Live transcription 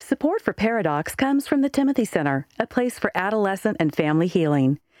Support for Paradox comes from the Timothy Center, a place for adolescent and family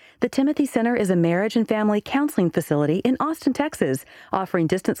healing. The Timothy Center is a marriage and family counseling facility in Austin, Texas, offering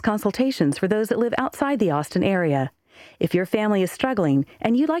distance consultations for those that live outside the Austin area. If your family is struggling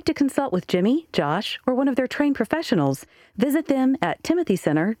and you'd like to consult with Jimmy, Josh, or one of their trained professionals, visit them at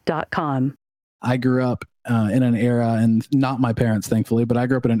timothycenter.com. I grew up in an era, and not my parents, thankfully, but I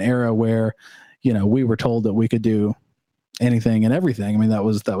grew up in an era where, we were told that we could do anything and everything. I mean, that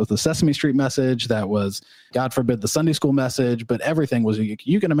was the Sesame Street message. That was, God forbid, the Sunday school message, but everything was,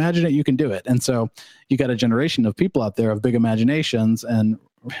 you can imagine it, you can do it. And so you got a generation of people out there of big imaginations, and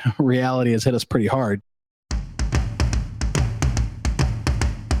reality has hit us pretty hard.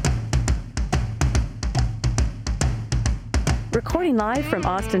 Recording live from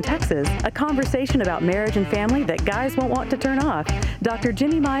Austin, Texas, a conversation about marriage and family that guys won't want to turn off. Dr.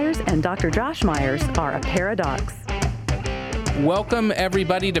 Jimmy Myers and Dr. Josh Myers are a paradox. Welcome,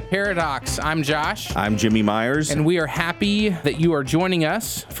 everybody, to Paradox. I'm Josh. I'm Jimmy Myers. And we are happy that you are joining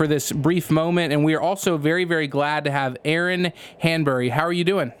us for this brief moment. And we are also very, very glad to have Aaron Hanbury. How are you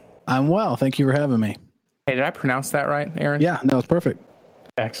doing? I'm well. Thank you for having me. Hey, did I pronounce that right, Aaron? Yeah, no, it's perfect.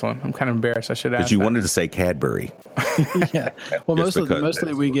 Excellent. I'm kind of embarrassed. I should ask. But you wanted to say Cadbury. Yeah. Well,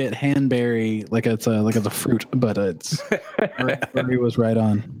 mostly we get Hanbury like it's a fruit, but it's Burry was right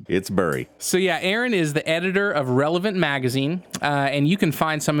on. It's Burry. So yeah, Aaron is the editor of Relevant magazine, and you can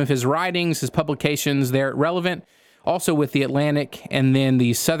find some of his writings, his publications there at Relevant, also with the Atlantic, and then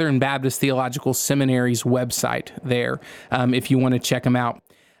the Southern Baptist Theological Seminary's website there, if you want to check them out.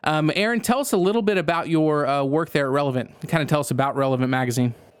 Aaron, tell us a little bit about your work there at Relevant. Kind of tell us about Relevant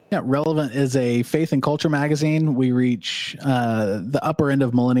magazine. Yeah, Relevant is a faith and culture magazine. We reach the upper end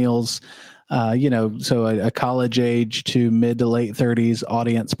of millennials, so a college age to mid to late 30s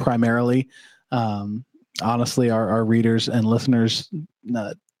audience primarily. Honestly, our readers and listeners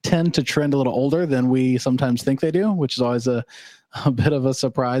tend to trend a little older than we sometimes think they do, which is always a bit of a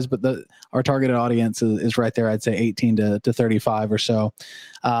surprise, but our targeted audience is right there. I'd say 18 to 35 or so.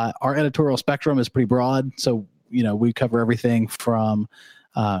 Our editorial spectrum is pretty broad. So, we cover everything from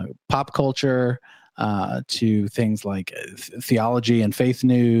pop culture to things like theology and faith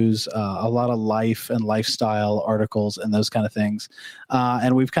news, a lot of life and lifestyle articles and those kind of things.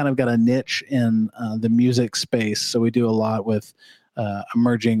 And we've kind of got a niche in the music space. So we do a lot with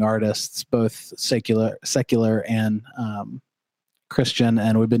emerging artists, both secular and Christian,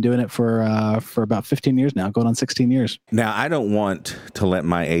 and we've been doing it for about 15 years now, going on 16 years. Now, I don't want to let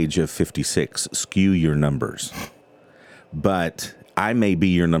my age of 56 skew your numbers, but I may be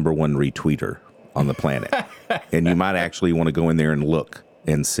your number one retweeter on the planet, and you might actually want to go in there and look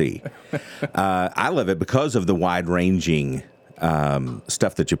and see. I love it because of the wide-ranging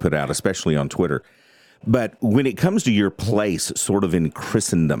stuff that you put out, especially on Twitter. But when it comes to your place sort of in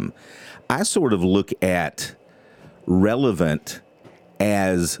Christendom, I sort of look at Relevant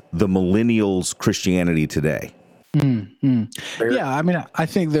as the millennials' Christianity today. Mm-hmm. Yeah, I mean, I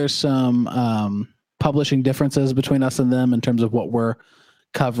think there's some publishing differences between us and them in terms of what we're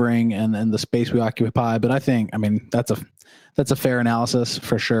covering and the space we occupy. But I think, that's a fair analysis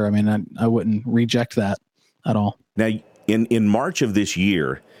for sure. I mean, I wouldn't reject that at all. Now, in March of this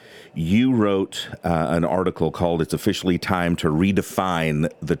year, you wrote an article called "It's Officially Time to Redefine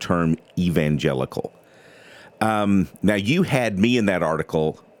the Term Evangelical." Now, you had me in that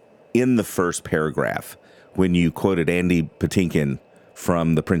article in the first paragraph when you quoted Andy Patinkin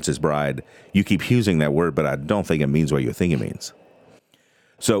from The Princess Bride. You keep using that word, but I don't think it means what you think it means.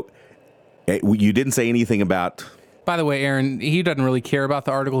 So you didn't say anything about... By the way, Aaron, he doesn't really care about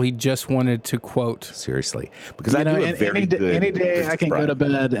the article. He just wanted to quote. Seriously. Because I do a very good... Any day I can go to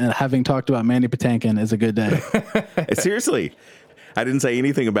bed and having talked about Mandy Patinkin is a good day. Seriously. I didn't say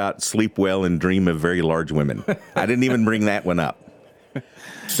anything about sleep well and dream of very large women. I didn't even bring that one up.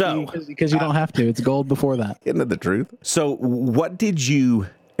 So, because you don't have to. It's gold before that. Isn't it the truth? So what did you...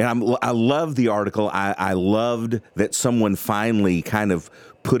 And I love the article. I loved that someone finally kind of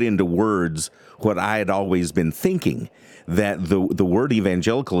put into words what I had always been thinking, that the word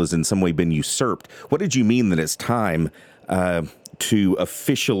evangelical has in some way been usurped. What did you mean that it's time to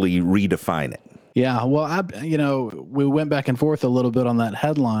officially redefine it? Yeah, well, we went back and forth a little bit on that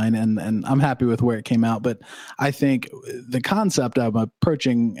headline, and I'm happy with where it came out. But I think the concept I'm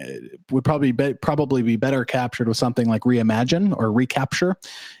approaching would probably be better captured with something like reimagine or recapture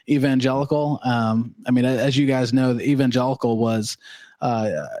evangelical. As you guys know, the evangelical was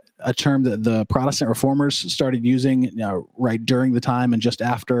a term that the Protestant reformers started using right during the time and just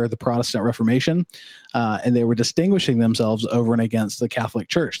after the Protestant Reformation. And they were distinguishing themselves over and against the Catholic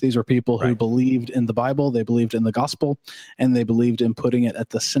Church. These were people who believed in the Bible, they believed in the gospel, and they believed in putting it at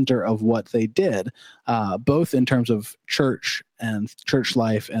the center of what they did, both in terms of church and church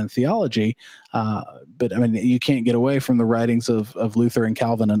life and theology. But I mean, you can't get away from the writings of Luther and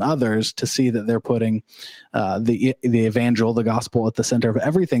Calvin and others to see that they're putting the evangel, the gospel, at the center of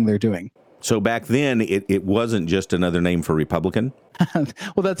everything they're doing. So back then, it wasn't just another name for Republican?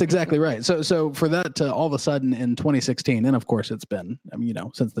 Well, that's exactly right. So for that to all of a sudden in 2016, and of course it's been, I mean,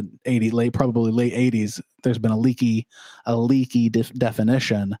 since the probably late 80s, there's been a leaky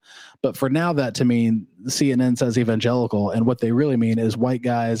definition. But for now that to mean CNN says evangelical, and what they really mean is white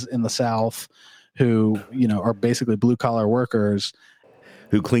guys in the South who, are basically blue collar workers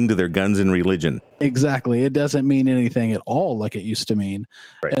who cling to their guns and religion. Exactly. It doesn't mean anything at all like it used to mean.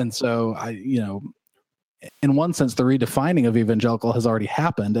 Right. And so in one sense, the redefining of evangelical has already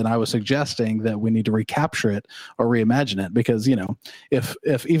happened. And I was suggesting that we need to recapture it or reimagine it because,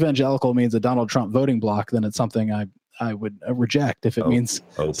 if evangelical means a Donald Trump voting bloc, then it's something I would reject. If it means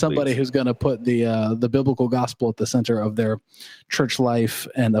somebody who's going to put the biblical gospel at the center of their church life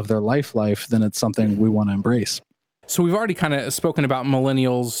and of their life, then it's something we want to embrace. So we've already kind of spoken about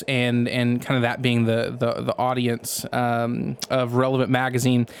millennials and kind of that being the audience of Relevant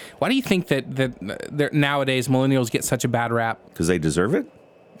Magazine. Why do you think that nowadays millennials get such a bad rap? Because they deserve it?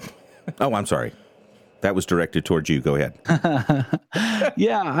 Oh, I'm sorry. That was directed towards you. Go ahead.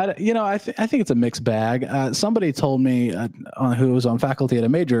 Yeah, I think it's a mixed bag. Somebody told me who was on faculty at a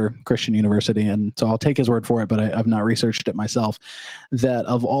major Christian university, and so I'll take his word for it, but I've not researched it myself, that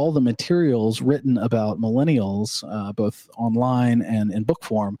of all the materials written about millennials, both online and in book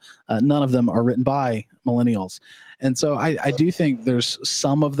form, none of them are written by millennials. And so I do think there's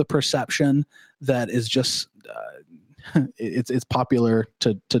some of the perception that is just it's popular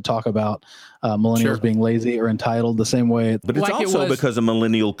to talk about millennials being lazy or entitled the same way. But it's also because a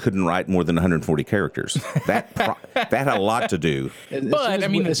millennial couldn't write more than 140 characters. That had a lot to do. But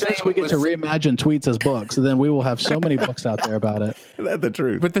as soon as we get to reimagine tweets as books, then we will have so many books out there about it. That's the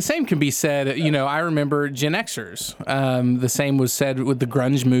truth. But the same can be said, I remember Gen Xers. The same was said with the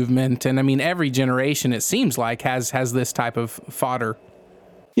grunge movement. And I mean, every generation, it seems like, has this type of fodder.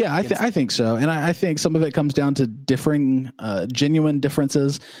 Yeah, I think so. And I think some of it comes down to differing, genuine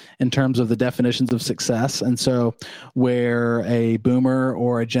differences in terms of the definitions of success. And so where a boomer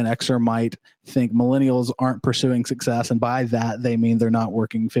or a Gen Xer might think millennials aren't pursuing success, and by that they mean they're not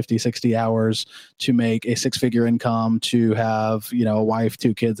working 50, 60 hours to make a six-figure income, to have, a wife,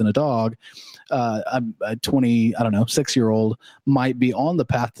 2 kids, and a dog. A 6-year-old might be on the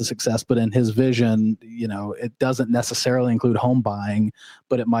path to success, but in his vision, it doesn't necessarily include home buying,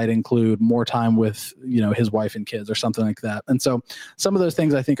 but it might include more time with, his wife and kids or something like that. And so some of those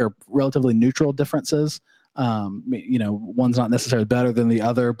things I think are relatively neutral differences. One's not necessarily better than the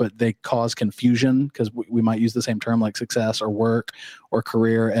other, but they cause confusion because we might use the same term like success or work or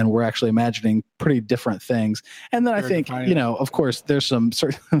career, and we're actually imagining pretty different things. And then I think, of course, there's some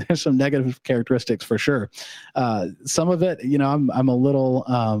negative characteristics for sure. Some of it, I'm a little,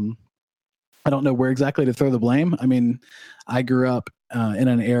 I don't know where exactly to throw the blame. I mean, I grew up in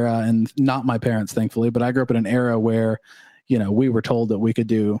an era, and not my parents, thankfully, but I grew up in an era where, we were told that we could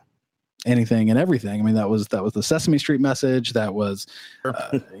do anything and everything. I mean, that was the Sesame Street message. That was,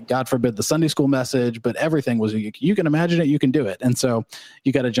 God forbid, the Sunday school message, but everything was, you can imagine it, you can do it. And so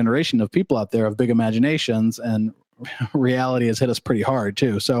you got a generation of people out there of big imaginations, and reality has hit us pretty hard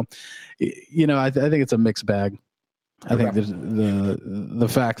too. So, I think it's a mixed bag. I think there's the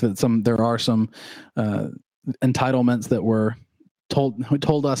fact that there are some entitlements that were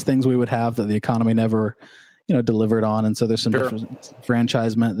told us things we would have that the economy never delivered on, and so there's some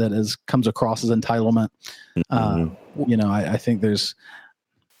disfranchisement that comes across as entitlement. I think there's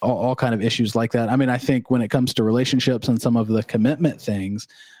all kind of issues like that. I mean, I think when it comes to relationships and some of the commitment things,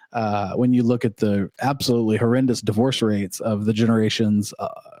 when you look at the absolutely horrendous divorce rates of the generations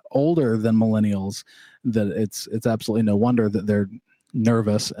older than millennials, that it's absolutely no wonder that they're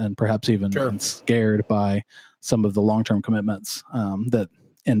nervous and perhaps even scared by some of the long-term commitments that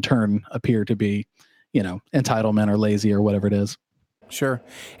in turn appear to be entitlement or lazy or whatever it is. Sure.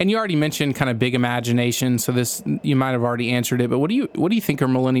 And you already mentioned kind of big imagination. So this, you might have already answered it, but what do you think are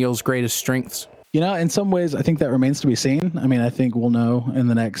millennials' greatest strengths? In some ways, I think that remains to be seen. I mean, I think we'll know in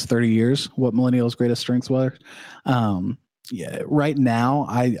the next 30 years what millennials' greatest strengths were. Right now,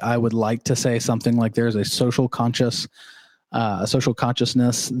 I would like to say something like there's a social consciousness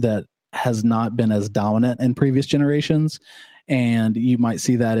that has not been as dominant in previous generations. And you might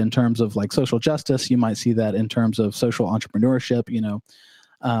see that in terms of like social justice. You might see that in terms of social entrepreneurship.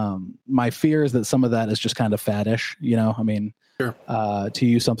 My fear is that some of that is just kind of faddish. I mean, Sure. To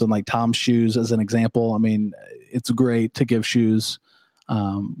use something like Tom's shoes as an example, I mean, it's great to give shoes.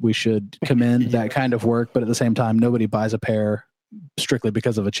 We should commend that kind of work, but at the same time, nobody buys a pair strictly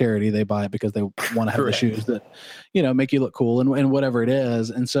because of a charity. They buy it because they want to have the shoes that, make you look cool and whatever it is.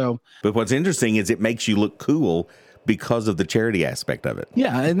 And so, but what's interesting is it makes you look cool because of the charity aspect of it.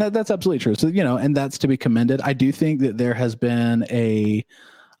 Yeah. And that's absolutely true. So, and that's to be commended. I do think that there has been a,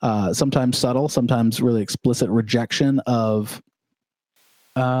 sometimes subtle, sometimes really explicit rejection of,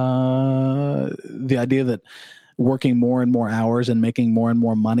 the idea that working more and more hours and making more and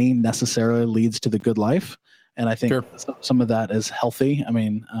more money necessarily leads to the good life. And I think some of that is healthy. I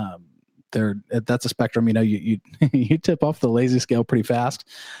mean, that's a spectrum, you tip off the lazy scale pretty fast,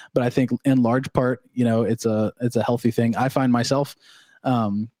 but I think in large part, it's a healthy thing. I find myself,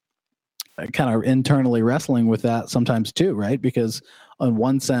 kind of internally wrestling with that sometimes too, right? Because in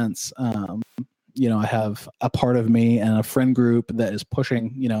one sense, I have a part of me and a friend group that is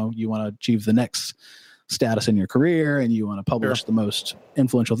pushing, you want to achieve the next status in your career and you want to publish the most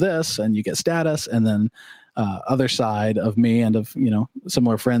influential this and you get status. And then other side of me and of,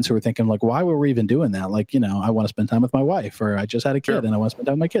 similar friends who are thinking like, why were we even doing that? Like, I want to spend time with my wife, or I just had a kid and I want to spend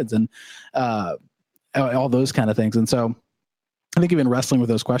time with my kids, and all those kind of things. And so I think even wrestling with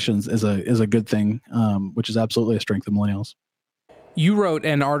those questions is a good thing, which is absolutely a strength of millennials. You wrote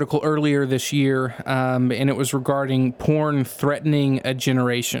an article earlier this year, and it was regarding porn threatening a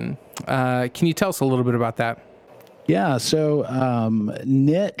generation. Can you tell us a little bit about that? Yeah. So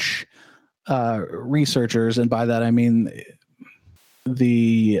niche researchers, and by that I mean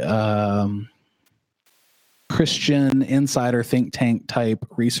the Christian insider think tank type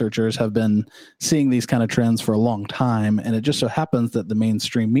researchers, have been seeing these kind of trends for a long time. And it just so happens that the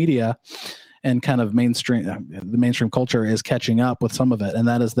mainstream media and kind of the mainstream culture is catching up with some of it. And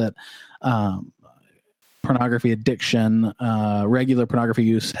that is that pornography addiction, regular pornography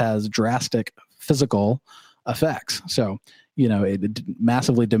use has drastic physical effects. So, it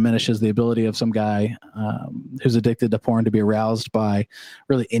massively diminishes the ability of some guy who's addicted to porn to be aroused by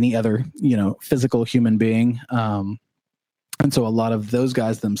really any other, physical human being. And so a lot of those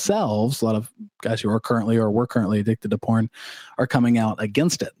guys themselves, a lot of guys who are currently or were currently addicted to porn, are coming out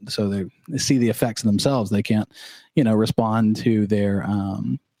against it. So they see the effects themselves. They can't, respond to their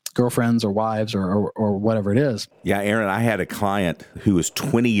girlfriends or wives or whatever it is. Yeah, Aaron, I had a client who was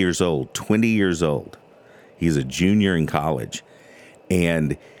 20 years old. He's a junior in college,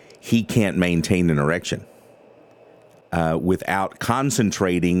 and he can't maintain an erection without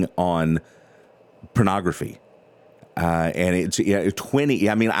concentrating on pornography. And it's 20.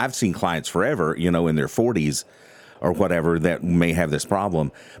 I mean, I've seen clients forever, in their 40s or whatever that may have this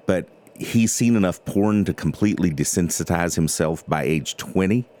problem, but he's seen enough porn to completely desensitize himself by age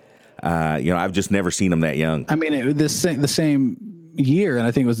 20. I've just never seen him that young. I mean, the same year, and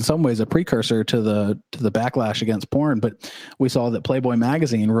I think it was in some ways a precursor to the backlash against porn, but we saw that Playboy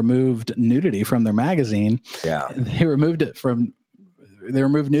magazine removed nudity from their magazine. Yeah. They removed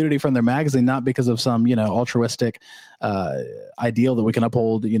nudity from their magazine, not because of some, altruistic ideal that we can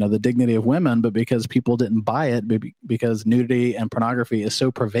uphold, the dignity of women, but because people didn't buy it, because nudity and pornography is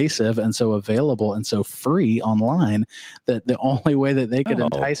so pervasive and so available and so free online that the only way that they could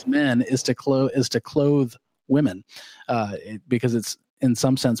entice men is to clothe women, because it's in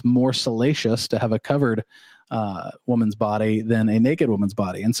some sense more salacious to have a covered woman's body than a naked woman's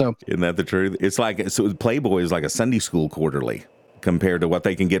body. And so, isn't that the truth? It's like, so Playboy is like a Sunday school quarterly compared to what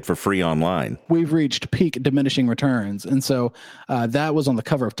they can get for free online. We've reached peak diminishing returns. And so that was on the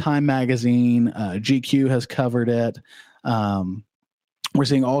cover of Time magazine. GQ has covered it. We're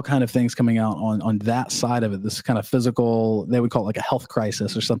seeing all kind of things coming out on that side of it, this kind of physical, they would call it like a health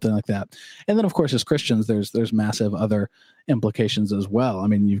crisis or something like that. And then, of course, as Christians, there's massive other implications as well. I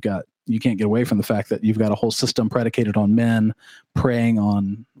mean, you can't get away from the fact that you've got a whole system predicated on men preying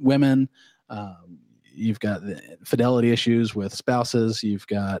on women. You've got the fidelity issues with spouses. You've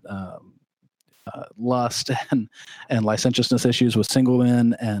got lust and licentiousness issues with single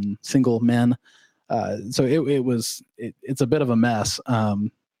men and single men. So it's a bit of a mess.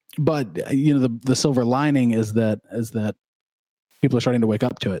 But the silver lining is that people are starting to wake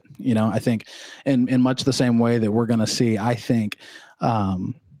up to it. I think in much the same way that we're going to see, I think,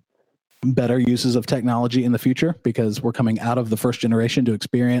 better uses of technology in the future, because we're coming out of the first generation to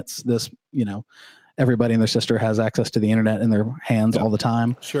experience this, everybody and their sister has access to the internet in their hands all the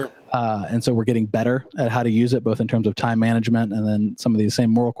time. Sure. And so we're getting better at how to use it, both in terms of time management and then some of these same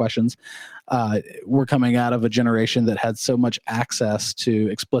moral questions. we're coming out of a generation that had so much access to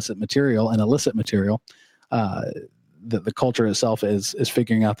explicit material and illicit material that the culture itself is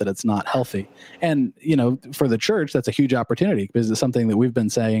figuring out that it's not healthy. And, for the church, that's a huge opportunity because it's something that we've been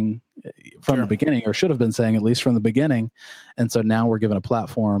saying from the beginning, or should have been saying at least from the beginning. And so now we're given a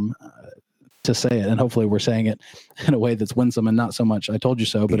platform to say it, and hopefully we're saying it in a way that's winsome and not so much I told you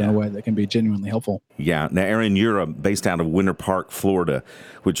so, but in a way that can be genuinely helpful. Yeah. Now, Aaron, you're based out of Winter Park, Florida,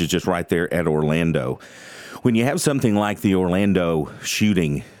 which is just right there at Orlando. When you have something like the Orlando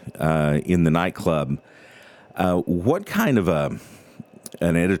shooting in the nightclub, what kind of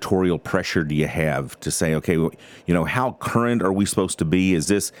an editorial pressure do you have to say, okay, how current are we supposed to be? Is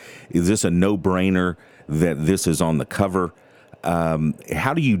this a no-brainer that this is on the cover?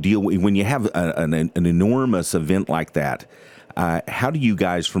 How do you deal when you have an enormous event like that? How do you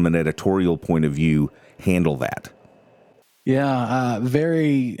guys, from an editorial point of view, handle that? Yeah,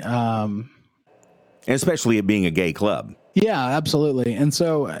 very. Especially it being a gay club. Yeah, absolutely. And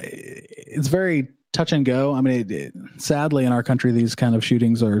so it's very touch and go. I mean, sadly, in our country, these kind of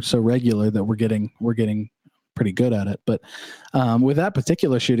shootings are so regular that we're getting pretty good at it. But with that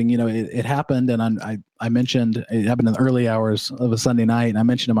particular shooting, it happened, and I mentioned it happened in the early hours of a Sunday night, and I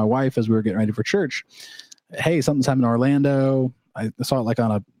mentioned to my wife as we were getting ready for church, hey, something's happened in Orlando. I saw it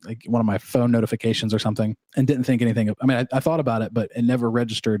on one of my phone notifications or something, and didn't think anything of. I mean, I thought about it, but it never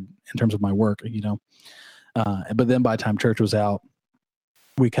registered in terms of my work, But then by the time church was out,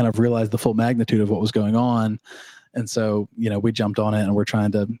 we kind of realized the full magnitude of what was going on. And so, we jumped on it, and we're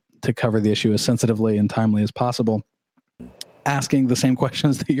trying to cover the issue as sensitively and timely as possible, asking the same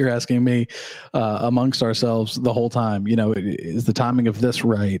questions that you're asking me amongst ourselves the whole time. Is the timing of this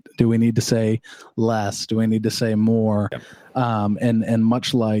right? Do we need to say less? Do we need to say more? Yep. And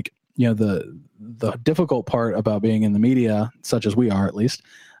much like, the difficult part about being in the media, such as we are at least,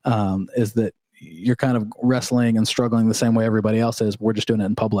 is that you're kind of wrestling and struggling the same way everybody else is. We're just doing it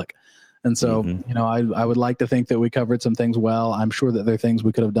in public. And so, I would like to think that we covered some things well. I'm sure that there are things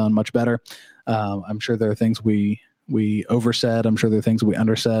we could have done much better. I'm sure there are things we oversaid. I'm sure there are things we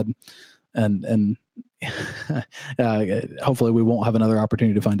undersaid. And hopefully we won't have another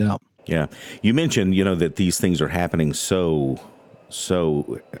opportunity to find out. Yeah. You mentioned, that these things are happening so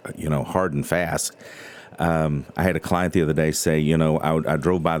hard and fast. I had a client the other day say, I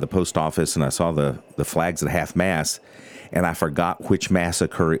drove by the post office and I saw the flags at half mast, and I forgot which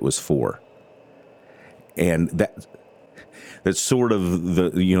massacre it was for. And that's sort of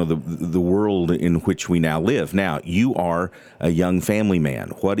the world in which we now live. Now, you are a young family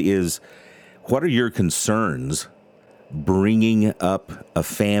man. What are your concerns bringing up a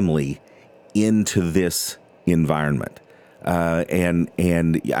family into this environment?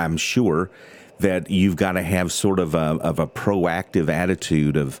 And I'm sure that you've got to have sort of a proactive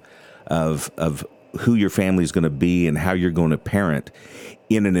attitude of who your family is going to be and how you're going to parent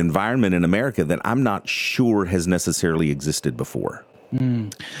in an environment in America that I'm not sure has necessarily existed before.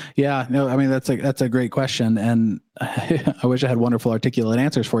 Yeah, no, I mean, that's a great question. And I wish I had wonderful articulate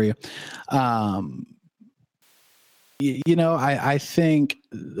answers for you. I think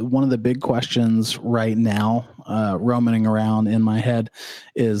one of the big questions right now, roaming around in my head,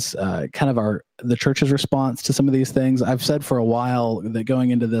 is kind of the church's response to some of these things. I've said for a while that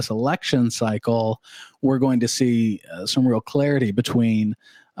going into this election cycle, we're going to see some real clarity between,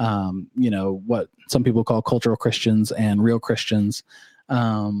 what some people call cultural Christians and real Christians.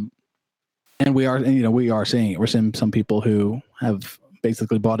 And we are seeing it. We're seeing some people who have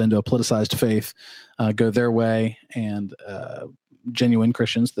basically bought into a politicized faith go their way, and genuine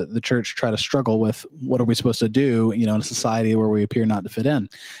Christians that the church try to struggle with. What are we supposed to do, in a society where we appear not to fit in?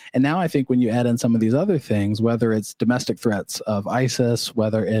 And now I think when you add in some of these other things, whether it's domestic threats of ISIS,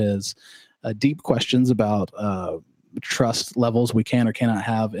 whether it is deep questions about trust levels we can or cannot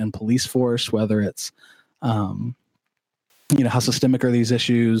have in police force, whether it's how systemic are these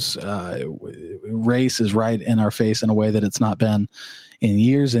issues? Race is right in our face in a way that it's not been in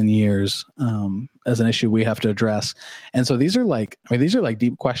years and years, as an issue we have to address. And so these are like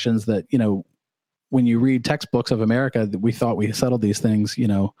deep questions that, when you read textbooks of America, we thought we settled these things, in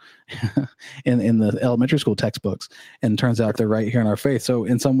the elementary school textbooks, and turns out they're right here in our faith. So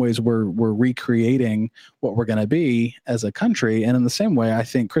in some ways we're recreating what we're going to be as a country. And in the same way, I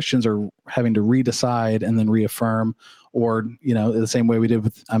think Christians are having to redecide and then reaffirm, or, the same way we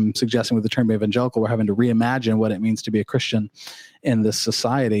did I'm suggesting with the term evangelical, we're having to reimagine what it means to be a Christian in this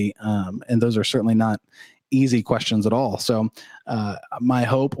society. And those are certainly not easy questions at all. So my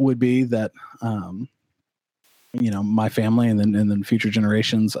hope would be that my family and then future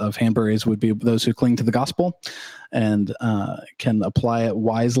generations of Hanburys would be those who cling to the gospel and can apply it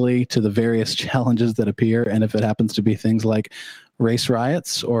wisely to the various challenges that appear. And if it happens to be things like race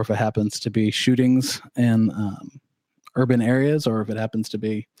riots, or if it happens to be shootings in urban areas, or if it happens to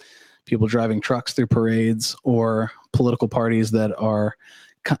be people driving trucks through parades, or political parties that are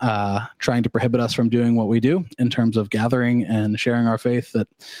trying to prohibit us from doing what we do in terms of gathering and sharing our faith, that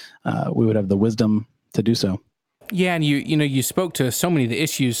we would have the wisdom to do so. Yeah, and you spoke to so many of the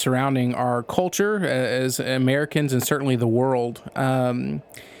issues surrounding our culture as Americans, and certainly the world.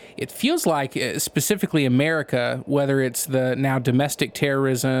 It feels like specifically America, whether it's the now domestic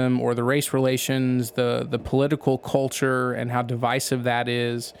terrorism or the race relations, the political culture and how divisive that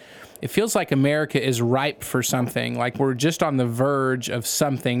is, it feels like America is ripe for something. Like we're just on the verge of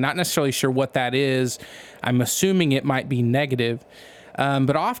something, not necessarily sure what that is. I'm assuming it might be negative.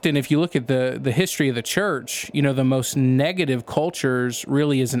 But often, if you look at the history of the church, the most negative cultures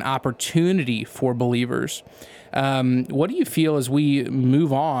really is an opportunity for believers. What do you feel as we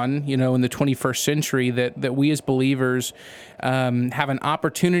move on, in the 21st century, that we as believers have an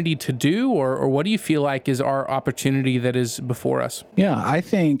opportunity to do, or what do you feel like is our opportunity that is before us? Yeah, I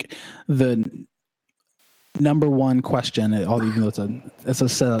think the number one question, even though it's a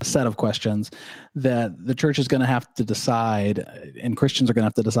set of questions that the church is going to have to decide, and Christians are going to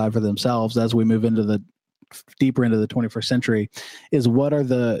have to decide for themselves as we move into deeper into the 21st century, is what are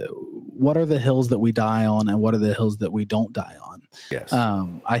the hills that we die on, and what are the hills that we don't die on? Yes.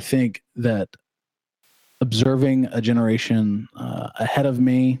 I think that observing a generation ahead of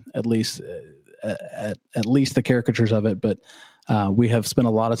me, at least the caricatures of it, but we have spent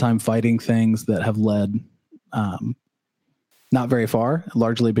a lot of time fighting things that have led not very far,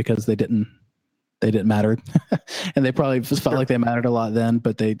 largely because they didn't matter, and they probably just felt like they mattered a lot then,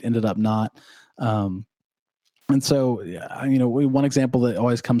 but they ended up not. And so, one example that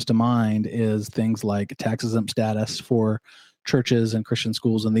always comes to mind is things like tax-exempt status for churches and Christian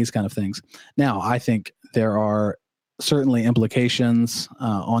schools and these kind of things. Now, I think there are certainly implications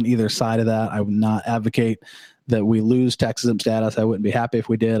on either side of that. I would not advocate that we lose tax-exempt status. I wouldn't be happy if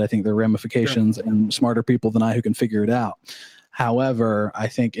we did. I think there are ramifications and smarter people than I who can figure it out. However, I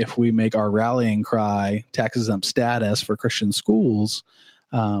think if we make our rallying cry tax-exempt status for Christian schools,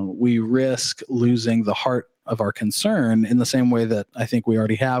 we risk losing the heart of our concern in the same way that I think we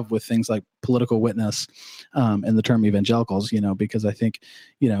already have with things like political witness and the term evangelicals, because I think,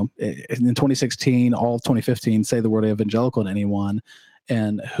 in 2016, all of 2015, say the word evangelical to anyone,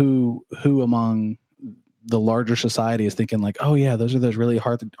 and who among the larger society is thinking like, oh yeah, those are those really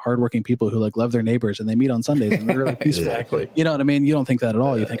hardworking people who like love their neighbors and they meet on Sundays and they're really peaceful. Exactly. You know what I mean? You don't think that at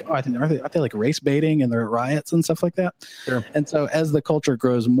all. You think, oh, aren't they like race baiting and they're at riots and stuff like that? Sure. And so as the culture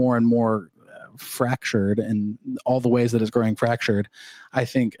grows more and more fractured and all the ways that it's growing fractured, I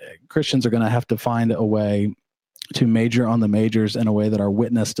think Christians are going to have to find a way to major on the majors in a way that our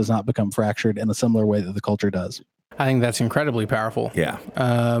witness does not become fractured in a similar way that the culture does. I think that's incredibly powerful. Yeah.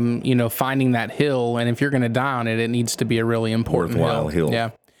 Finding that hill, and if you're going to die on it, it needs to be a really important worthwhile hill.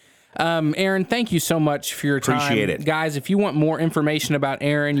 Yeah. Aaron, thank you so much for your time. Appreciate it. Guys, if you want more information about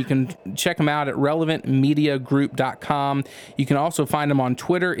Aaron, you can check him out at relevantmediagroup.com. You can also find him on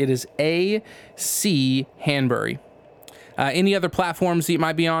Twitter. It is AC Hanbury. Any other platforms that you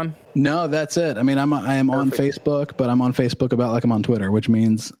might be on? No, that's it. I mean, I am on Facebook, but I'm on Facebook about like I'm on Twitter, which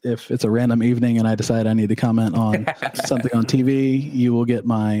means if it's a random evening and I decide I need to comment on something on TV, you will get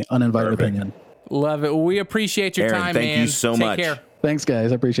my uninvited opinion. Love it. Well, we appreciate your Aaron, time, thank man. you so Take much. Care. Thanks,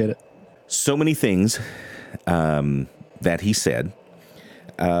 guys. I appreciate it. So many things that he said.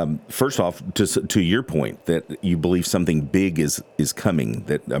 First off, to your point that you believe something big is coming,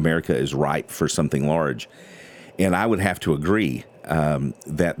 that America is ripe for something large. And I would have to agree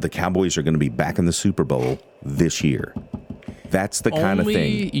that the Cowboys are going to be back in the Super Bowl this year. That's the kind of thing.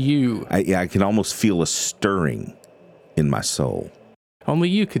 Only you. I can almost feel a stirring in my soul. Only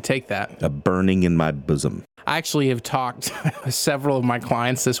you could take that. A burning in my bosom. I actually have talked with several of my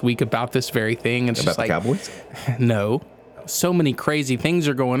clients this week about this very thing. It's About just the like, Cowboys? No. So many crazy things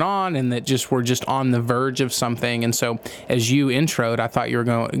are going on, and that we're just on the verge of something. And so, as you introed, I thought you were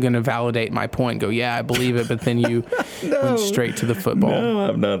going to validate my point. Go, yeah, I believe it. But then you went straight to the football. No,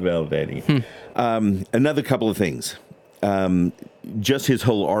 I'm not validating. Another couple of things. Just his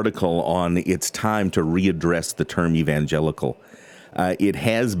whole article on it's time to readdress the term evangelical. It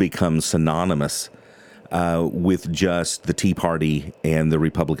has become synonymous with just the Tea Party and the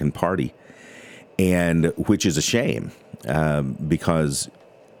Republican Party, and which is a shame. Because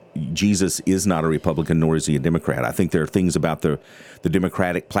Jesus is not a Republican, nor is he a Democrat. I think there are things about the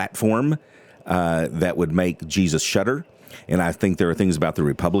Democratic platform that would make Jesus shudder. And I think there are things about the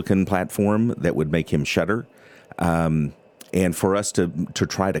Republican platform that would make him shudder. And for us to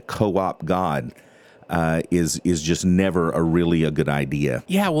try to co-opt God is just never a good idea.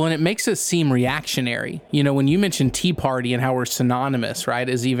 Yeah, well, and it makes us seem reactionary. You know, when you mention Tea Party and how we're synonymous, right,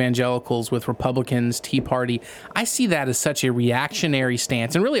 as evangelicals with Republicans, Tea Party, I see that as such a reactionary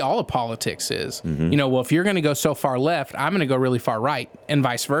stance, and really all of politics is. You know, well, if you're going to go so far left, I'm going to go really far right, and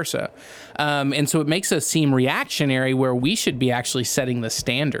vice versa. And so it makes us seem reactionary where we should be actually setting the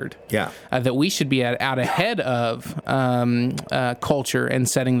standard. Yeah. That we should be out ahead of culture and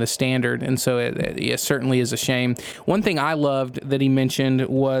setting the standard. And so it certainly is a shame. One thing I loved that he mentioned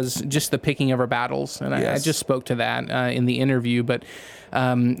was just the picking of our battles. And I just spoke to that in the interview. But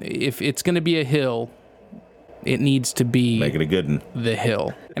if it's going to be a hill, it needs to be Make it a good one. The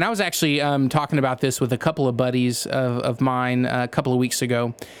hill. And I was actually talking about this with a couple of buddies of mine a couple of weeks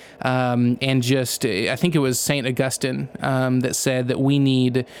ago. And just, I think it was St. Augustine that said that we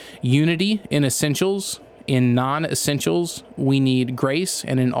need unity in essentials. In non-essentials, we need grace,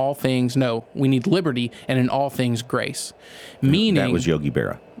 and in all things, we need liberty, and in all things, grace. Meaning... That was Yogi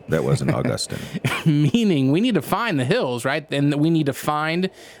Berra. That wasn't Augustine. Meaning we need to find the hills, right? And we need to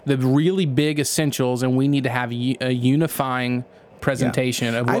find the really big essentials, and we need to have a unifying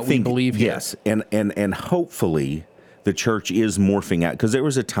presentation of what we believe here. Yes, and hopefully the church is morphing out. Because there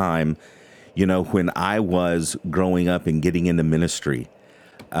was a time, when I was growing up and getting into ministry,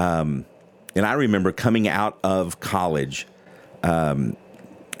 and I remember coming out of college,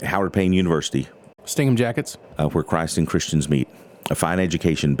 Howard Payne University. Stingham Jackets. Where Christ and Christians meet. A fine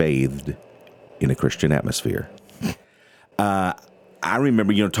education bathed in a Christian atmosphere. I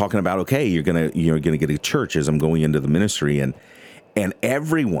remember, talking about, okay, you're gonna get a church as I'm going into the ministry, and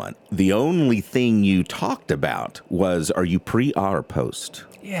everyone, the only thing you talked about was, are you pre or post?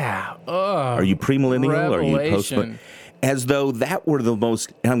 Yeah. Are you premillennial? Are you post? As though that were the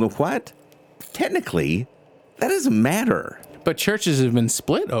most. And I'm going, what? Technically, that doesn't matter. But churches have been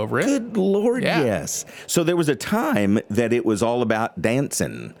split over it. Good Lord, yes. So there was a time that it was all about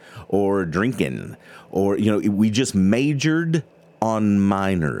dancing or drinking, or, we just majored on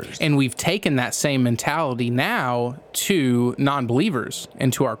minors. And we've taken that same mentality now to non-believers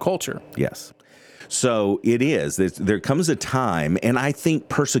and to our culture. Yes. So it is. There comes a time, and I think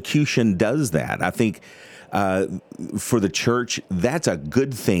persecution does that. I think for the church, that's a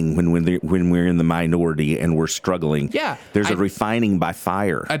good thing when we're in the minority and we're struggling. Yeah, there's a refining by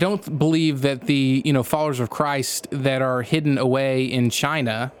fire. I don't believe that the followers of Christ that are hidden away in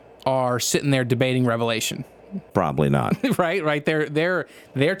China are sitting there debating Revelation. Probably not. Right. They're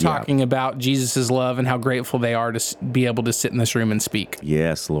talking about Jesus' love and how grateful they are to be able to sit in this room and speak.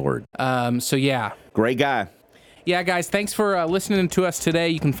 Yes, Lord. So yeah, great guy. Yeah, guys, thanks for listening to us today.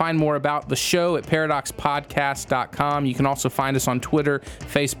 You can find more about the show at paradoxpodcast.com. You can also find us on Twitter,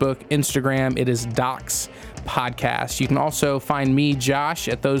 Facebook, Instagram. It is Docs Podcast. You can also find me, Josh,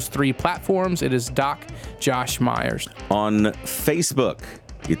 at those 3 platforms. It is Doc Josh Myers. On Facebook,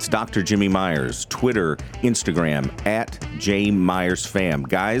 it's Dr. Jimmy Myers. Twitter, Instagram, at J Myers Fam.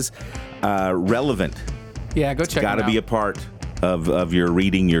 Guys, relevant. Yeah, go check it out. Got to be a part of your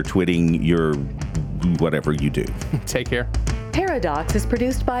reading, your twitting, your whatever you do. Take care. Paradox is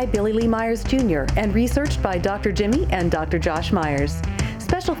produced by Billy Lee Myers Jr. and researched by Dr. Jimmy and Dr. Josh Myers.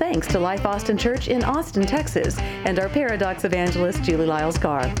 Special thanks to Life Austin Church in Austin, Texas, and our Paradox evangelist, Julie Lyles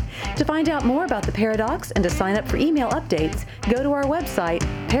Carr. To find out more about the Paradox and to sign up for email updates, go to our website,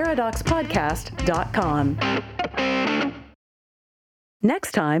 paradoxpodcast.com.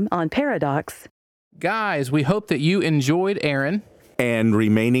 Next time on Paradox. Guys, we hope that you enjoyed Aaron. And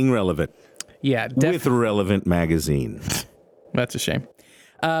remaining relevant. Yeah, with Relevant Magazine. That's a shame.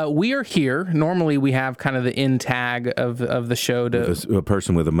 We are here. Normally, we have kind of the end tag of the show to a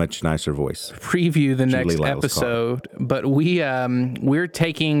person with a much nicer voice preview the next episode. But we're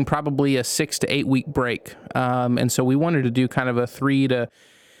taking probably a 6 to 8 week break, and so we wanted to do kind of a 3 to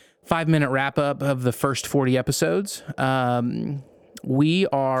 5 minute wrap up of the first 40 episodes. We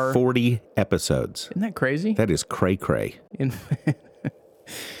are 40 episodes. Isn't that crazy? That is cray cray.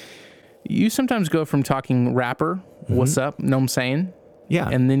 You sometimes go from talking rapper, what's up, know what I'm saying? Yeah.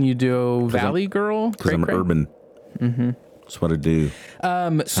 And then you do Valley Girl. Because I'm urban. Mm-hmm. That's what I do.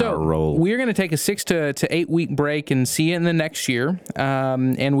 So we're going to take a 6 to 8 week break and see you in the next year.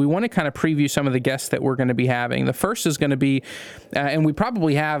 And we want to kind of preview some of the guests that we're going to be having. The first is going to be, and we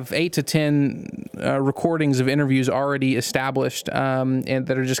probably have 8 to 10 recordings of interviews already established and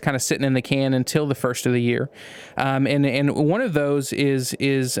that are just kind of sitting in the can until the first of the year. And one of those is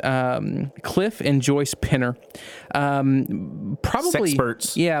Cliff and Joyce Penner. Probably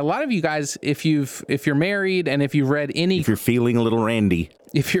Sexperts. Yeah, a lot of you guys, if you're married and if you've read any, If you're feeling a little randy,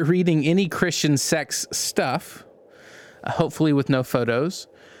 if you're reading any Christian sex stuff, hopefully with no photos,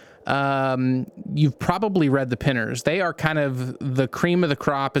 you've probably read the Pinners. They are kind of the cream of the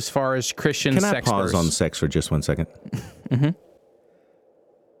crop as far as Christian sex. Can I pause on sex for just 1 second? Mm-hmm.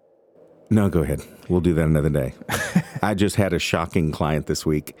 No, go ahead. We'll do that another day. I just had a shocking client this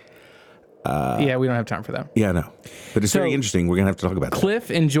week. Yeah, we don't have time for that. Yeah, no. But it's very interesting. We're going to have to talk about that. Cliff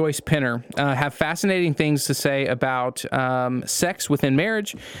and Joyce Pinner have fascinating things to say about sex within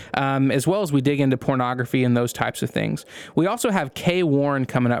marriage, as well as we dig into pornography and those types of things. We also have Kay Warren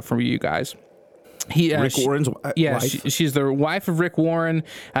coming up from you guys. Rick Warren's wife? She's the wife of Rick Warren.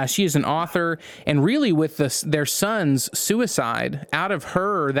 She is an author, and really, with their son's suicide, out of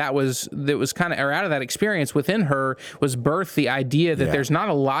her, that was kind of, or out of that experience within her, was birthed the idea that there's not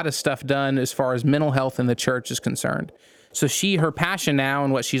a lot of stuff done as far as mental health in the church is concerned. So her passion now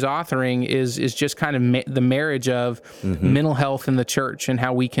and what she's authoring is just kind of the marriage of mental health in the church and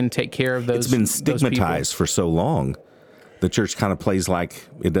how we can take care of those. It's been stigmatized for so long. The church kind of plays like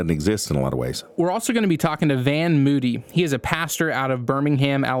it doesn't exist in a lot of ways. We're also going to be talking to Van Moody. He is a pastor out of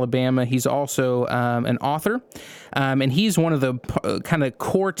Birmingham, Alabama. He's also an author, and he's one of the kind of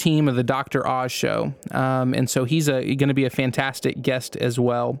core team of the Dr. Oz show. And so he's going to be a fantastic guest as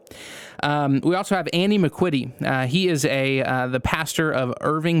well. We also have Andy McQuitty. He is the pastor of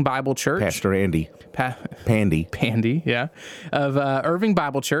Irving Bible Church. Pastor Andy. Pandy, yeah, of Irving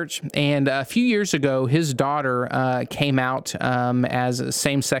Bible Church. And a few years ago, his daughter came out as a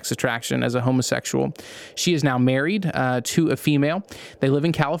same-sex attraction, as a homosexual. She is now married to a female. They live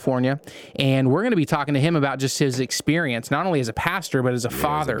in California, and we're going to be talking to him about just his experience, not only as a pastor, but as a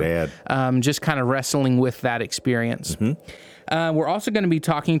father, as a dad. Just kind of wrestling with that experience. We're also going to be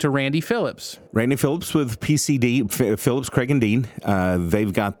talking to Randy Phillips. Randy Phillips with PCD, Phillips, Craig and Dean.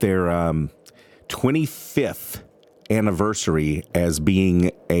 They've got their 25th anniversary as being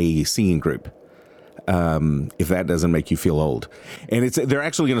a singing group. If that doesn't make you feel old, and they're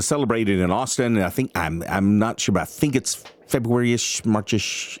actually going to celebrate it in Austin. And I think I'm not sure, but I think it's February-ish,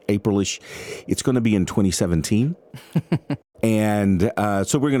 March-ish, April-ish. It's going to be in 2017, and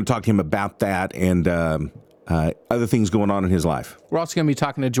so we're going to talk to him about that and other things going on in his life. We're also going to be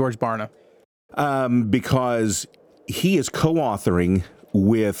talking to George Barna because he is co-authoring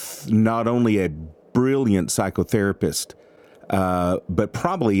with not only a brilliant psychotherapist, but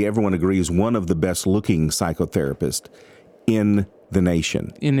probably everyone agrees one of the best-looking psychotherapists in the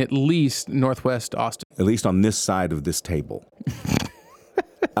nation. In at least Northwest Austin. At least on this side of this table.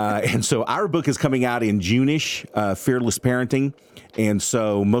 And so our book is coming out in June-ish, Fearless Parenting. And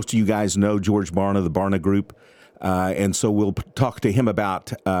so most of you guys know George Barna, the Barna Group. And so we'll talk to him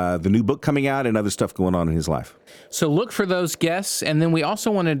about the new book coming out and other stuff going on in his life. So look for those guests. And then we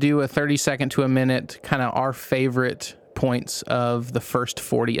also want to do a 30-second to a minute, kind of our favorite points of the first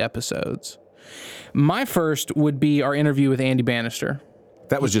 40 episodes. My first would be our interview with Andy Bannister.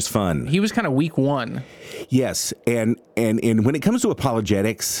 That was just fun. He was kind of week one. Yes, and when it comes to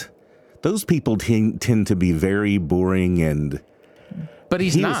apologetics, those people tend to be very boring and... But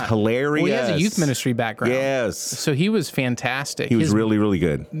he's not. He was hilarious. Well, he has a youth ministry background. Yes. So he was fantastic. He was really, really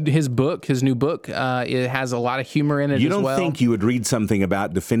good. His new book, it has a lot of humor in it as well. You don't think you would read something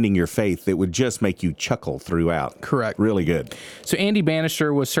about defending your faith that would just make you chuckle throughout. Correct. Really good. So Andy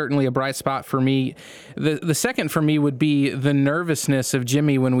Bannister was certainly a bright spot for me. The second for me would be the nervousness of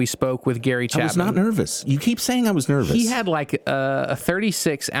Jimmy when we spoke with Gary Chapman. I was not nervous. You keep saying I was nervous. He had like a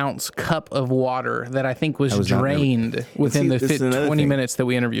 36-ounce cup of water that I think was drained within the 20 minutes that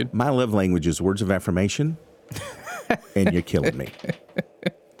we interviewed. My love language is words of affirmation, and you're killing me.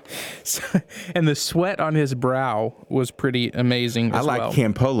 And the sweat on his brow was pretty amazing as well. I like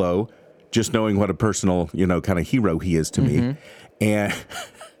Campolo, just knowing what a personal, kind of hero he is to me.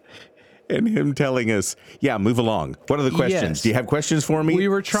 And him telling us, move along. What are the questions? Yes. Do you have questions for me? We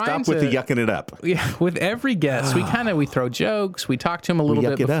were trying Stop with the yucking it up. Yeah, with every guest, we throw jokes. We talk to him a little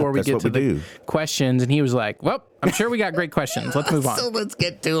bit before we get to the questions. And he was like, well, I'm sure we got great questions. Let's move on. So let's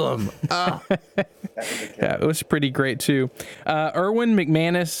get to them. Oh. Yeah, it was pretty great, too. Erwin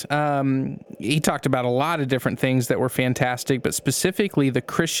McManus, he talked about a lot of different things that were fantastic, but specifically the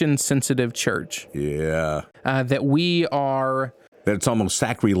Christian-sensitive church. Yeah. That we are... That it's almost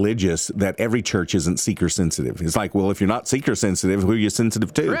sacrilegious that every church isn't seeker sensitive. It's like, well, if you're not seeker sensitive, who are you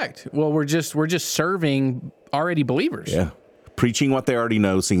sensitive to? Correct. Well, we're just serving already believers. Yeah. Preaching what they already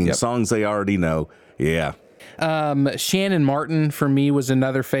know, singing songs they already know. Yeah. Shannon Martin for me was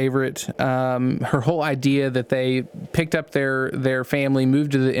another favorite. Her whole idea that they picked up their family,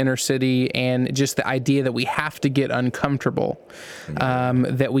 moved to the inner city, and just the idea that we have to get uncomfortable,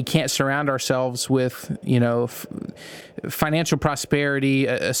 that we can't surround ourselves with, financial prosperity,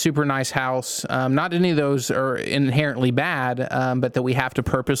 a super nice house. Not any of those are inherently bad, but that we have to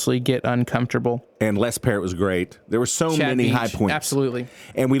purposely get uncomfortable. And Les Parrott was great. There were so Chad many Beach, high points. absolutely.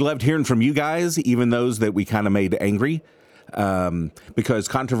 And we loved hearing from you guys, even those that we kind of made angry, because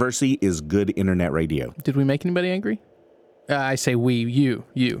controversy is good internet radio. Did we make anybody angry? I say we,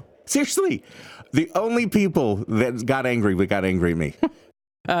 you. Seriously, the only people that got angry at me.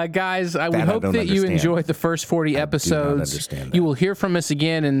 Guys, we hope that you enjoyed the first 40 episodes. You will hear from us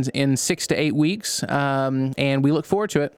again in 6 to 8 weeks, and we look forward to it.